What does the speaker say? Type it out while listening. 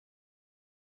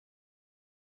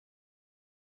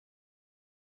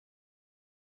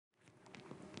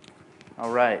All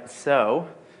right, so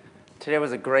today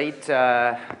was a great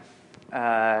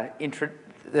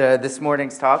this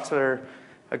morning's talks were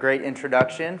a great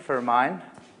introduction for mine,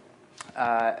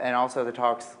 and also the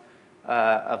talks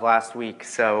of last week.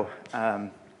 So,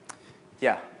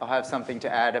 yeah, I'll have something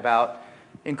to add about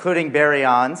including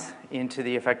baryons into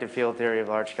the effective field theory of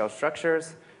large-scale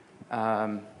structures.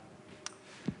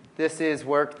 This is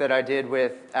work that I did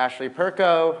with Ashley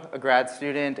Perko, a grad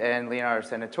student, and Leonardo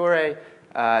Senatore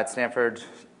at Stanford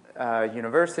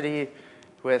University,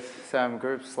 with some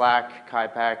groups, Slack,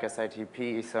 KaiPAC,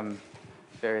 ICTP, some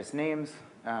various names.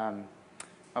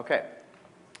 Okay.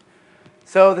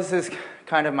 So this is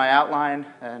kind of my outline,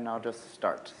 and I'll just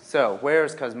start. So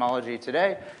where's cosmology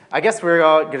today? I guess we're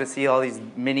all going to see all these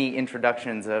mini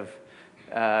introductions of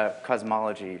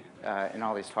cosmology in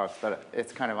all these talks, but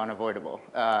it's kind of unavoidable.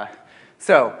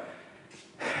 So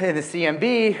in the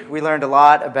CMB, we learned a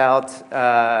lot about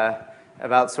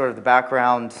sort of the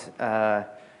background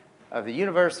of the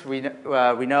universe. We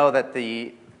know that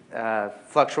the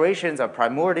fluctuations are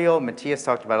primordial. Matthias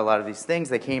talked about a lot of these things.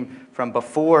 They came from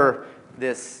before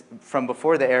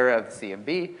the era of the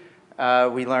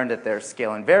CMB. We learned that there's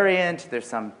scale invariant, there's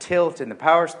some tilt in the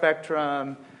power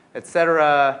spectrum,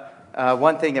 etc.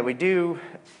 One thing that we do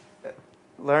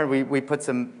learn, we put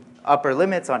some upper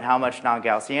limits on how much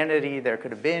non-Gaussianity there could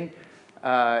have been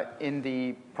in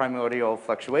the primordial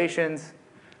fluctuations.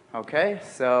 Okay,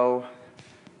 so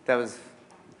that was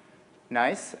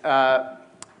nice.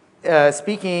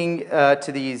 Speaking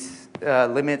to these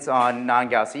limits on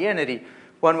non-Gaussianity,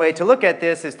 one way to look at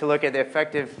this is to look at the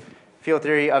effective field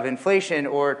theory of inflation,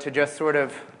 or to just sort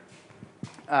of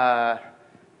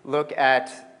look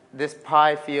at this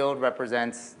pi field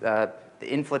represents the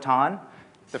inflaton.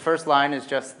 The first line is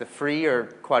just the free or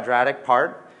quadratic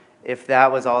part. If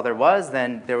that was all there was,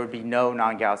 then there would be no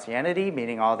non-Gaussianity,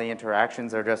 meaning all the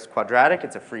interactions are just quadratic.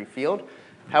 It's a free field.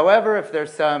 However, if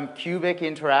there's some cubic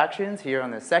interactions here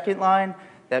on the second line,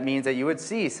 that means that you would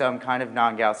see some kind of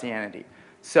non-Gaussianity.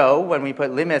 So when we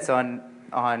put limits on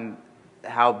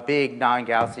how big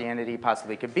non-Gaussianity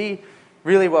possibly could be,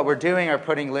 really what we're doing are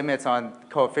putting limits on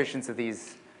coefficients of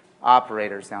these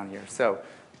operators down here. So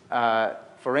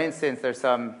for instance, there's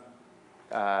some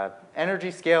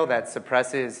energy scale that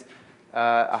suppresses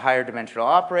a higher dimensional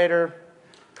operator,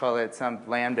 call it some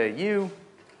lambda u,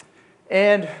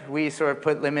 and we sort of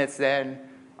put limits then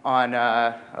on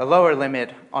a lower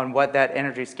limit on what that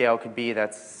energy scale could be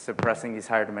that's suppressing these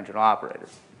higher dimensional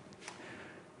operators.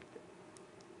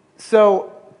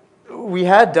 So we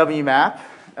had WMAP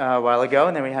a while ago,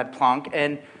 and then we had Planck,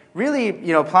 and really,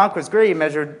 Planck was great. He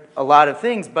measured a lot of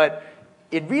things, but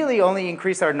it really only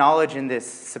increased our knowledge in this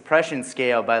suppression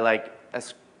scale by like a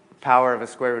power of a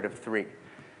square root of 3.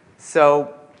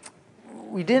 So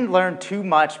we didn't learn too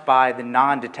much by the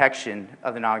non-detection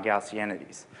of the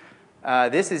non-Gaussianities.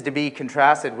 This is to be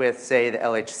contrasted with, say, the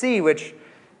LHC, which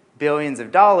billions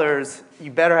of dollars,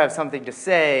 you better have something to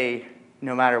say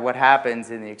no matter what happens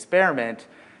in the experiment.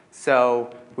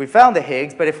 So we found the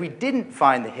Higgs, but if we didn't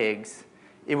find the Higgs,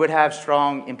 it would have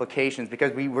strong implications,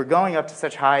 because we were going up to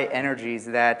such high energies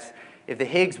that if the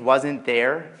Higgs wasn't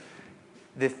there,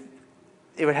 it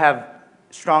would have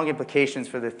strong implications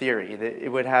for the theory.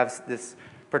 It would have this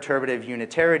perturbative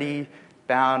unitarity,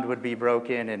 bound would be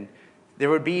broken, and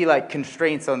there would be like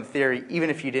constraints on the theory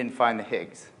even if you didn't find the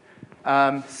Higgs.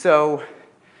 So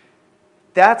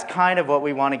that's kind of what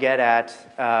we want to get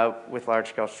at with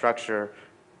large-scale structure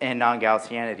and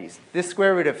non-Gaussianities. This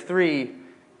square root of 3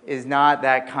 is not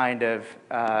that kind of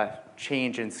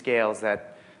change in scales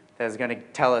that is going to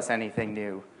tell us anything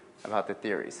new about the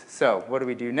theories. So what do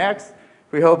we do next?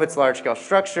 We hope it's large-scale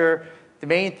structure. The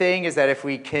main thing is that if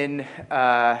we can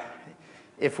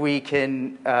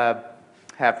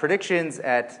have predictions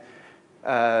at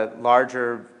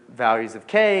larger values of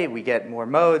k, we get more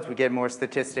modes, we get more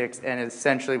statistics, and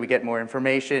essentially we get more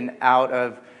information out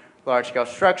of large-scale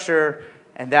structure,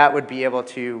 and that would be able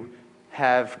to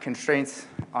have constraints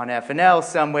on F and L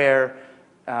somewhere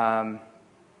down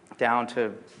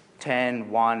to 10,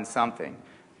 1, something.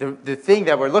 The thing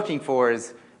that we're looking for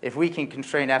is if we can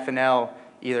constrain F and L,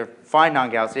 either find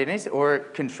non-Gaussianities or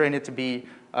constrain it to be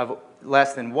of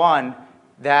less than 1,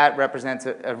 that represents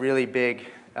a really big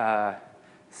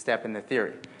step in the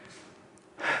theory.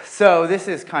 So this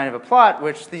is kind of a plot,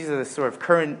 which these are the sort of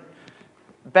current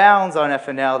bounds on F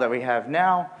and L that we have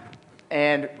now.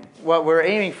 And what we're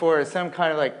aiming for is some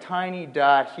kind of like tiny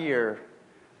dot here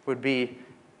would be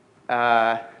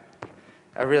a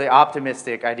really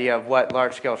optimistic idea of what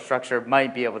large-scale structure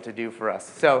might be able to do for us.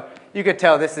 So you could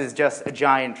tell this is just a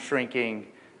giant shrinking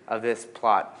of this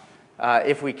plot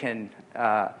if we can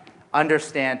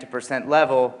understand to percent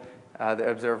level the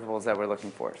observables that we're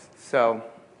looking for. So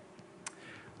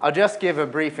I'll just give a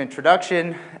brief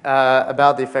introduction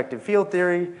about the effective field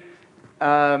theory.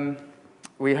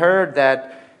 We heard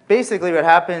that basically what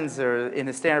happens in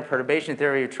the standard perturbation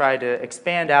theory, you try to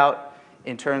expand out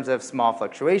in terms of small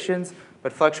fluctuations,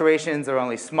 but fluctuations are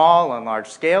only small on large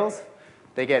scales.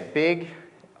 They get big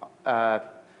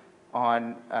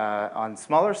on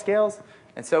smaller scales.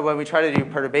 And so when we try to do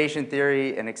perturbation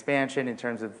theory and expansion in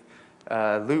terms of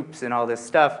loops and all this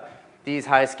stuff, these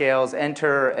high scales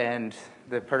enter and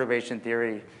the perturbation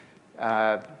theory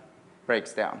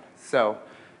breaks down. So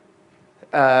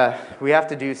we have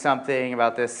to do something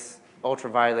about this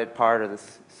ultraviolet part or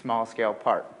this small scale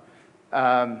part.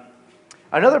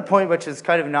 Another point which has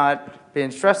kind of not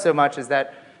been stressed so much is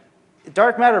that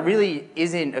dark matter really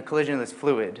isn't a collisionless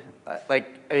fluid.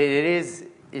 It is,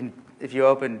 if you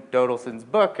open Dodelson's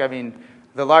book, I mean,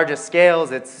 the largest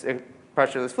scales, it's a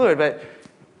pressureless fluid. But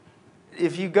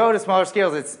if you go to smaller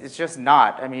scales, it's just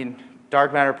not. I mean,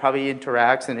 dark matter probably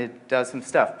interacts and it does some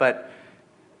stuff. But,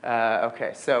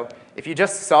 OK, so if you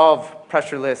just solve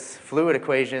pressureless fluid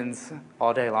equations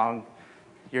all day long,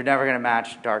 you're never going to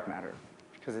match dark matter,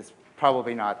 because it's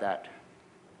probably not that.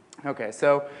 OK,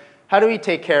 so how do we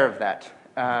take care of that?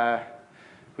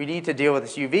 We need to deal with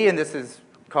this UV, and this is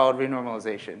called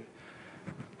renormalization.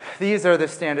 These are the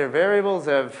standard variables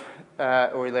of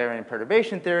Eulerian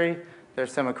perturbation theory.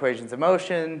 There's some equations of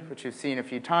motion, which you've seen a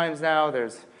few times now.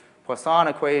 There's Poisson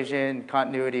equation,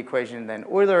 continuity equation, then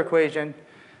Euler equation.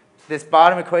 This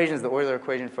bottom equation is the Euler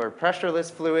equation for a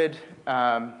pressureless fluid.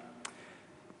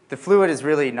 The fluid is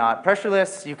really not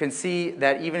pressureless. You can see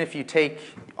that even if you take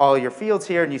all your fields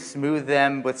here and you smooth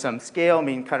them with some scale, I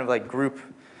mean kind of like group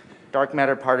dark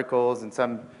matter particles and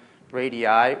some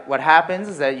radii, what happens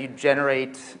is that you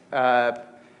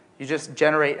just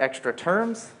generate extra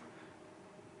terms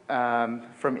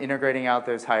from integrating out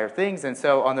those higher things. And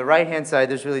so on the right-hand side,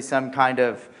 there's really some kind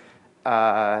of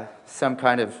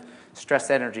stress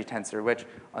energy tensor, which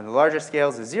on the larger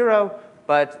scales is 0,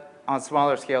 but on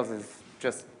smaller scales is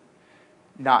just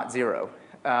not 0.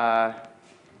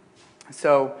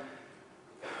 So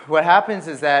what happens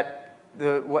is that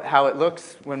how it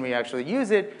looks when we actually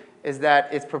use it is that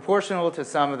it's proportional to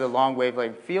some of the long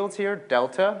wavelength fields here,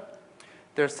 delta.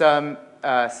 There's some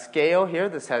scale here.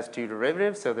 This has two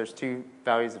derivatives, so there's two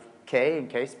values of k in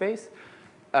k space.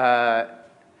 And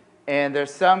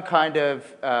there's some kind of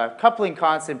coupling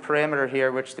constant parameter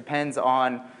here, which depends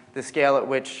on the scale at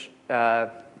which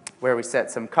where we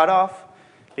set some cutoff,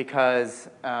 because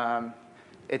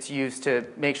it's used to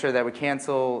make sure that we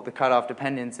cancel the cutoff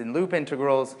dependence in loop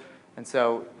integrals, and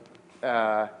so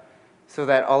so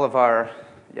that all of our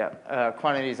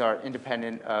quantities are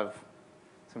independent of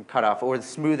some cutoff or the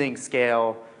smoothing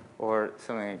scale or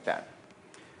something like that.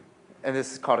 And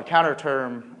this is called a counter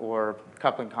term or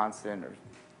coupling constant or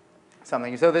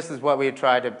something. So this is what we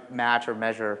try to match or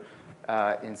measure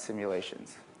in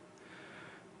simulations.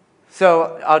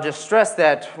 So I'll just stress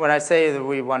that when I say that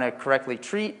we want to correctly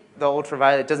treat the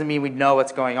ultraviolet, it doesn't mean we know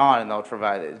what's going on in the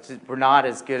ultraviolet. We're not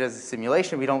as good as a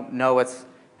simulation. We don't know what's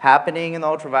happening in the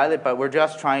ultraviolet, but we're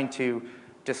just trying to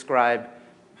describe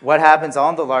what happens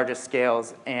on the largest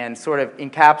scales and sort of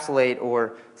encapsulate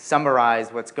or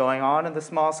summarize what's going on in the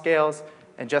small scales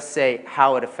and just say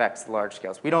how it affects the large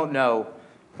scales. We don't know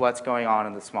what's going on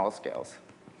in the small scales.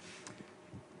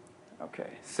 Okay,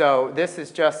 so this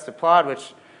is just a plot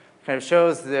which kind of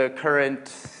shows the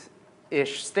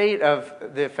current-ish state of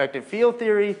the effective field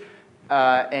theory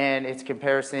and its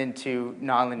comparison to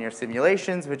nonlinear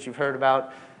simulations, which you've heard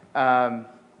about.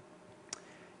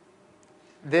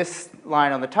 This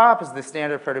line on the top is the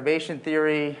standard perturbation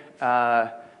theory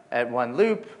at one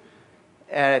loop.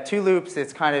 And at two loops,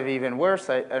 it's kind of even worse.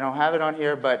 I don't have it on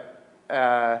here, but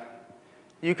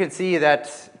you can see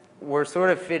that we're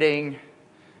sort of fitting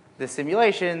the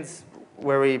simulations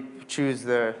where we choose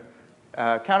the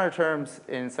counter terms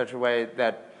in such a way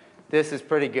that this is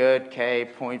pretty good, k,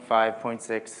 0.5,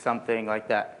 0.6, something like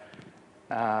that.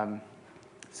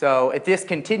 So if this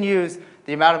continues,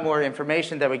 the amount of more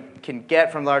information that we can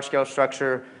get from large-scale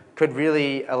structure could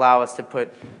really allow us to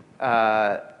put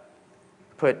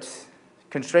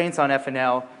constraints on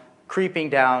FNL creeping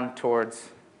down towards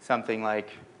something like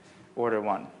order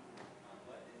 1.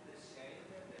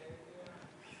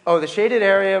 Oh, the shaded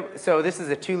area, so this is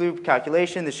a two-loop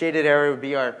calculation. The shaded area would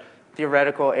be our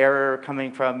theoretical error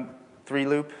coming from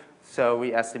three-loop. So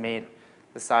we estimate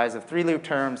the size of three-loop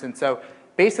terms. And so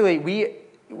basically,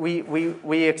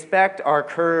 we expect our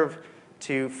curve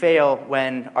to fail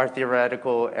when our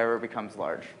theoretical error becomes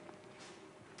large.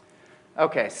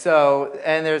 Okay, so,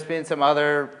 and there's been some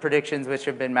other predictions which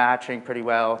have been matching pretty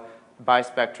well,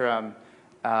 bispectrum,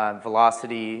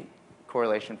 velocity,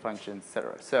 correlation functions, et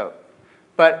cetera. So,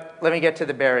 but let me get to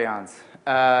the baryons.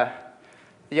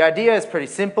 The idea is pretty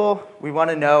simple. We want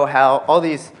to know how all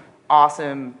these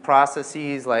awesome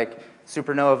processes like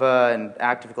supernova and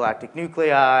active galactic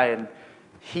nuclei and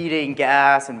heating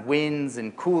gas and winds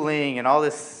and cooling and all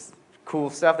this cool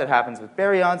stuff that happens with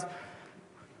baryons,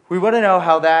 we want to know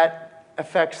how that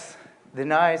affects the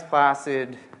nice,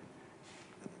 placid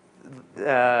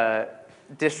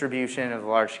distribution of the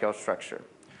large-scale structure.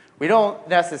 We don't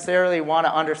necessarily want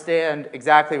to understand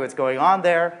exactly what's going on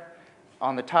there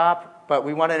on the top, but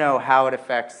we want to know how it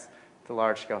affects the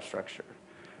large-scale structure.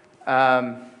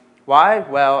 Why?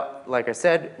 Well, like I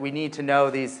said, we need to know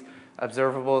these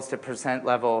observables to percent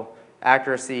level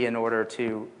accuracy in order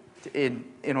to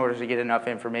get enough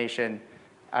information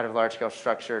out of large-scale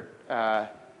structure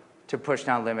to push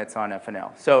down limits on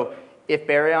FNL. So if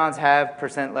baryons have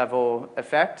percent level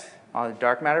effect on the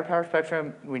dark matter power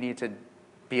spectrum, we need to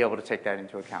be able to take that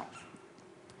into account.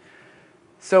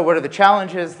 So what are the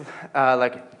challenges?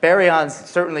 Like baryons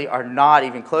certainly are not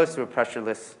even close to a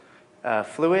pressureless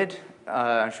fluid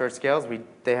on short scales.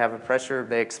 They have a pressure,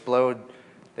 they explode,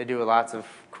 they do lots of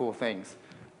cool things.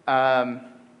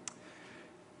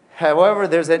 However,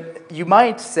 you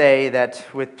might say that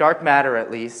with dark matter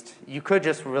at least, you could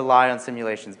just rely on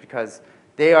simulations because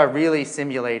they are really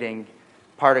simulating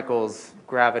particles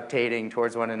gravitating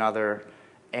towards one another,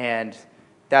 and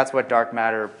that's what dark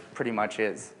matter pretty much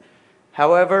is.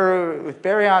 However, with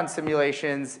baryon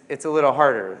simulations, it's a little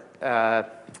harder.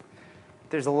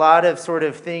 There's a lot of sort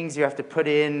of things you have to put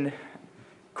in,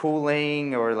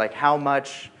 cooling, or like how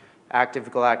much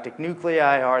active galactic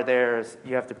nuclei are there.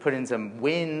 You have to put in some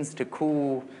winds to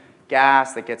cool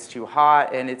gas that gets too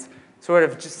hot, and it's sort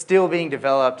of just still being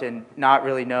developed and not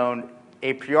really known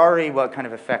a priori what kind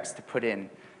of effects to put in.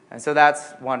 And so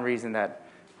that's one reason that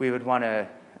we would want to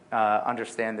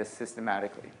understand this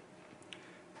systematically.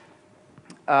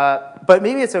 But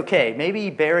maybe it's okay. Maybe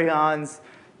baryons,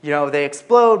 they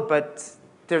explode, but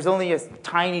there's only a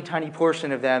tiny, tiny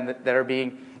portion of them that are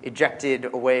being ejected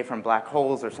away from black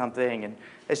holes or something, and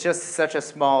it's just such a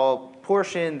small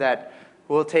portion that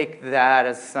we'll take that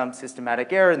as some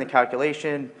systematic error in the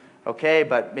calculation, okay,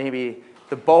 but maybe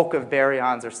the bulk of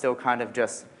baryons are still kind of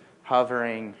just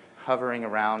hovering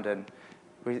around, and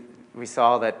we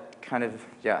saw that kind of,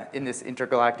 in this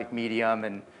intergalactic medium,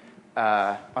 and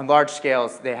on large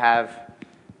scales, they have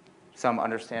some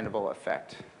understandable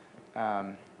effect.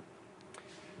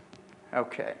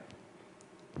 Okay.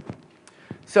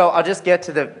 So I'll just get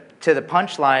to the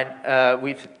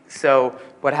punchline. So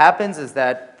what happens is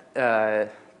that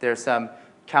there's some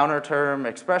counter-term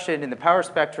expression in the power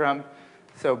spectrum.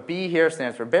 So B here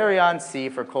stands for baryon, C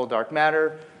for cold dark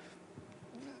matter.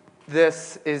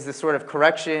 This is the sort of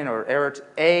correction or error.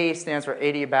 A stands for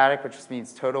adiabatic, which just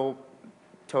means total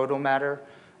matter.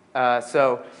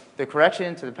 So the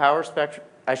correction to the power spectrum,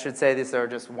 I should say these are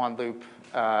just one loop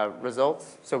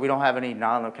results. So we don't have any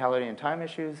non-locality and time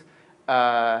issues.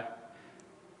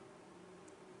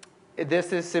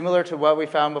 This is similar to what we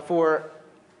found before,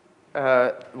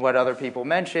 what other people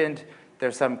mentioned.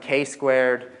 There's some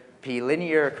k-squared p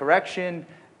linear correction,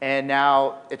 and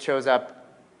now it shows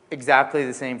up exactly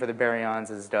the same for the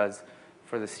baryons as it does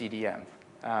for the CDM.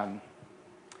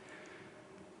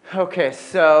 Okay,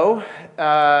 so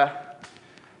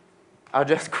I'll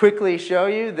just quickly show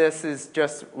you. This is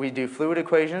just, we do fluid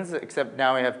equations, except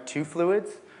now we have two fluids.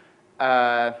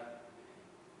 They're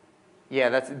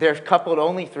coupled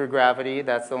only through gravity.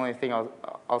 That's the only thing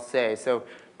I'll say. So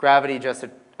gravity just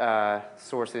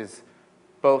sources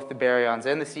both the baryons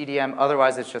and the CDM.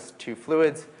 Otherwise, it's just two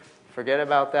fluids. Forget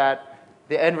about that.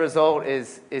 The end result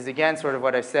is again sort of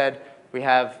what I said. We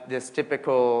have this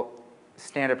typical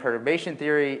standard perturbation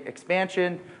theory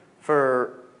expansion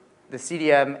for the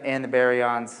CDM and the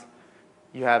baryons.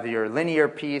 You have your linear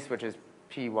piece, which is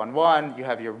P11. You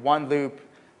have your one loop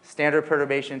standard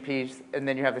perturbation piece, and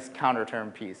then you have this counter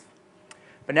term piece.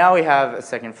 But now we have a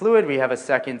second fluid. We have a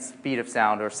second speed of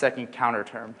sound, or second counter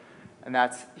term. And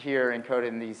that's here encoded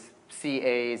in these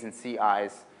CAs and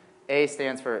CIs. A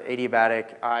stands for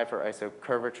adiabatic, I for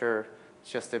isocurvature. It's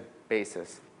just a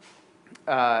basis.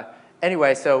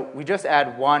 Anyway, so we just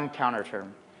add one counter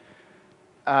term.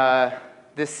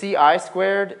 The CI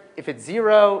squared, if it's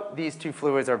 0, these two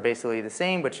fluids are basically the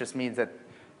same, which just means that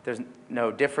there's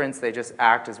no difference. They just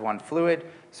act as one fluid.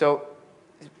 So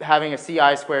having a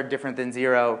CI squared different than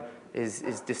 0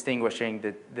 is distinguishing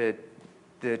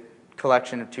the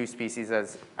collection of two species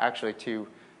as actually two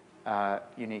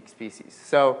unique species.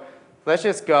 So let's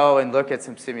just go and look at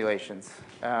some simulations.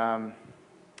 How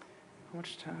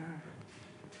much time?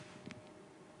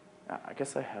 I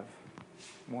guess I have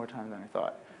more time than I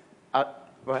thought.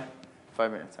 What?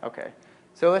 5 minutes, okay.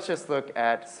 So let's just look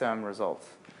at some results.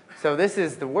 So this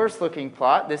is the worst looking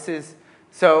plot.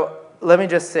 So let me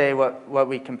just say what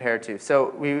we compared to.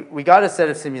 So we got a set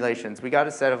of simulations. We got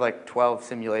a set of like 12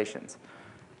 simulations,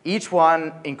 each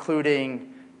one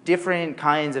including different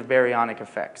kinds of baryonic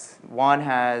effects. One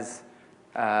has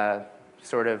the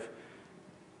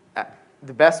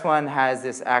best one has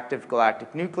this active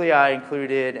galactic nuclei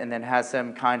included, and then has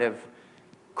some kind of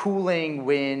cooling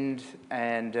wind,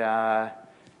 and I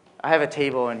have a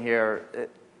table in here,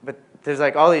 but there's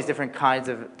like all these different kinds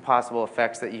of possible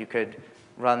effects that you could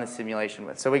run the simulation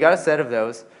with. So we got a set of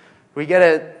those. We get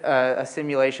a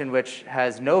simulation which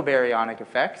has no baryonic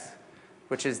effects,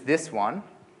 which is this one.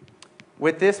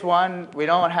 With this one, we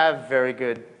don't have very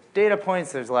good data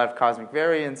points. There's a lot of cosmic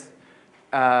variance.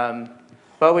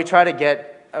 But we try to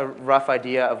get a rough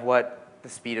idea of what the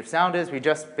speed of sound is. We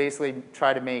just basically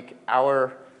try to make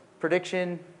our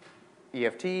prediction,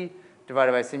 EFT,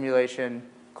 divided by simulation,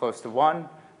 close to 1,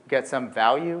 get some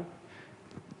value.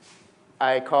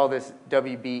 I call this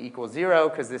WB equals 0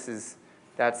 because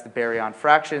that's the baryon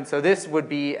fraction. So this would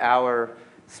be our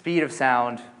speed of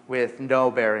sound with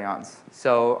no baryons.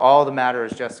 So all the matter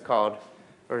is just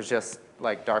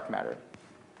like dark matter.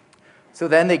 So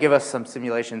then they give us some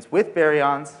simulations with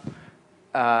baryons,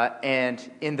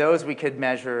 and in those we could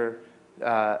measure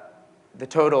the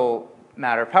total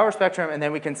matter power spectrum, and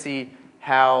then we can see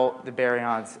how the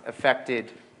baryons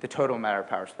affected the total matter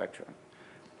power spectrum.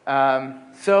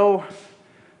 So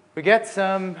we get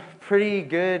some pretty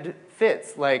good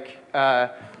fits. Like,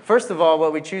 first of all,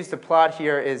 what we choose to plot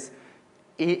here is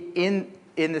in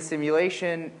the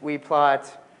simulation, we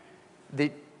plot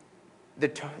the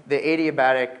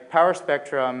adiabatic power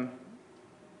spectrum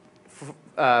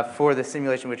for the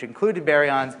simulation which included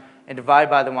baryons and divide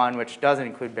by the one which doesn't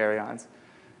include baryons.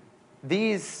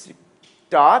 These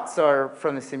dots are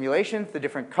from the simulations. The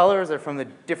different colors are from the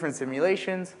different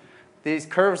simulations. These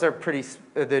curves are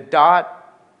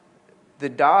the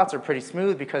dots are pretty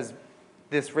smooth because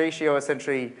this ratio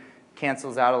essentially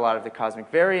cancels out a lot of the cosmic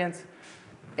variance.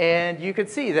 And you could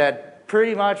see that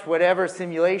pretty much whatever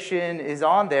simulation is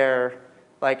on there,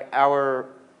 like our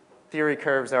theory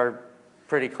curves are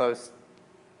pretty close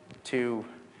to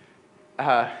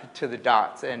the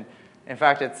dots. And in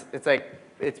fact, it's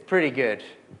pretty good.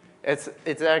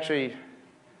 It's actually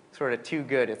sort of too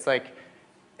good. It's like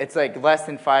less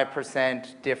than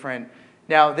 5% different.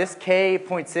 Now this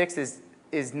K.6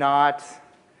 is not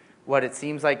what it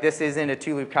seems like. This isn't a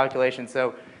two-loop calculation.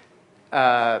 So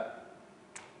our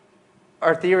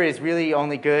theory is really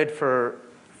only good for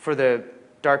the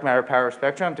dark matter power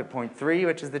spectrum to 0.3,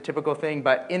 which is the typical thing.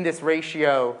 But in this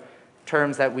ratio,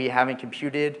 terms that we haven't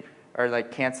computed are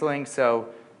like canceling. So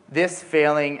this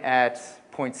failing at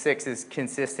 0.6 is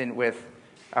consistent with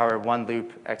our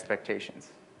one-loop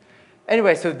expectations.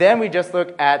 Anyway, so then we just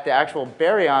look at the actual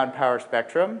baryon power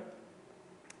spectrum,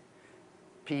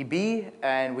 PB,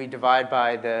 and we divide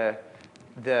by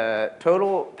the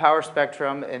total power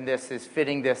spectrum, and this is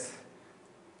fitting this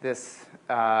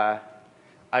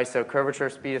ISO curvature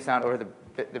speed of sound over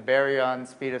the baryon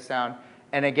speed of sound.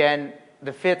 And again,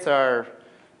 the fits are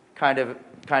kind of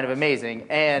amazing,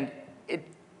 and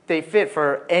they fit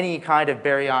for any kind of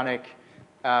baryonic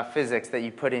physics that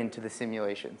you put into the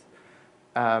simulations.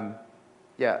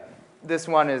 Yeah, this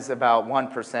one is about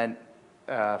 1%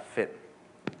 fit.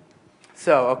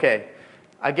 So, okay,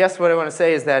 I guess what I want to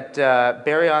say is that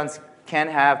baryons can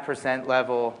have percent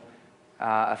level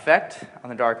effect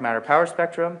on the dark matter power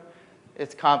spectrum.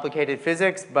 It's complicated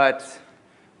physics, but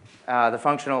the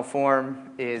functional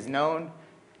form is known,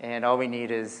 and all we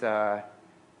need is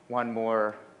one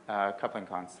more coupling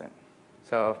constant.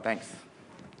 So, thanks.